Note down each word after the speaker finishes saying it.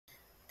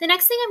The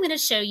next thing I'm going to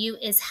show you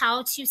is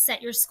how to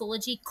set your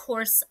Schoology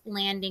course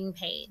landing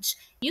page.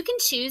 You can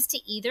choose to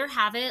either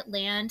have it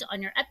land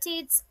on your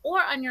updates or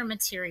on your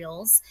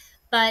materials,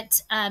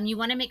 but you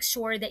want to make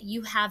sure that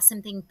you have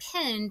something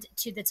pinned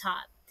to the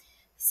top.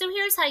 So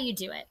here's how you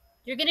do it.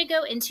 You're going to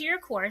go into your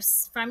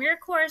course. From your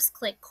course,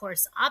 click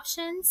Course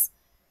Options.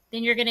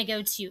 Then you're going to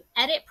go to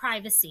Edit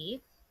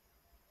Privacy.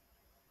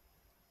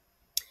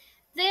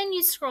 Then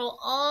you scroll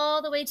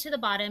all the way to the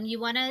bottom. You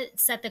want to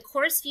set the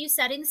course view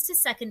settings to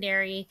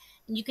secondary,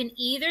 and you can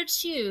either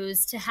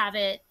choose to have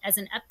it as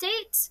an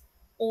update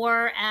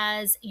or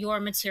as your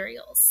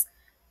materials.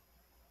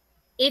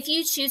 If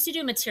you choose to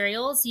do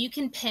materials, you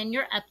can pin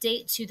your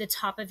update to the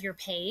top of your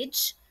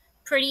page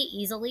pretty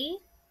easily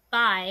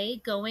by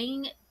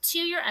going to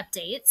your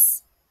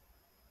updates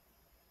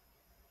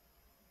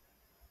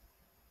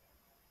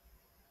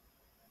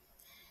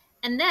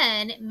and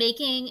then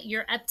making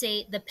your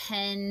update the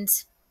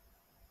pinned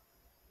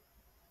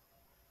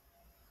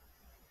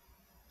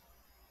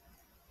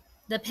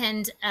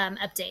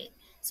update.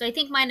 So I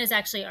think mine is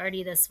actually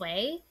already this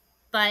way,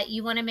 but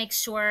you want to make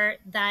sure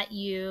that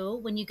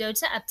when you go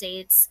to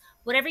updates,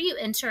 whatever you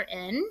enter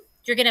in,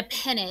 you're going to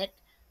pin it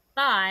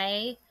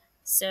by,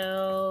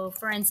 so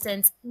for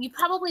instance, you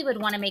probably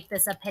would want to make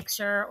this a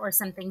picture or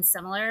something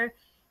similar.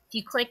 If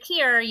you click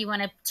here, you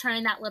want to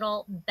turn that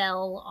little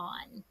bell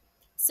on.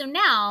 So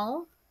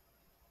now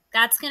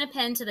that's going to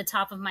pin to the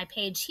top of my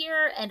page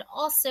here and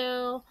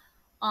also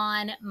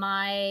on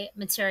my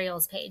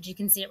materials page. You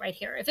can see it right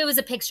here. If it was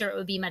a picture, it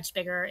would be much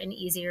bigger and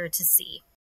easier to see.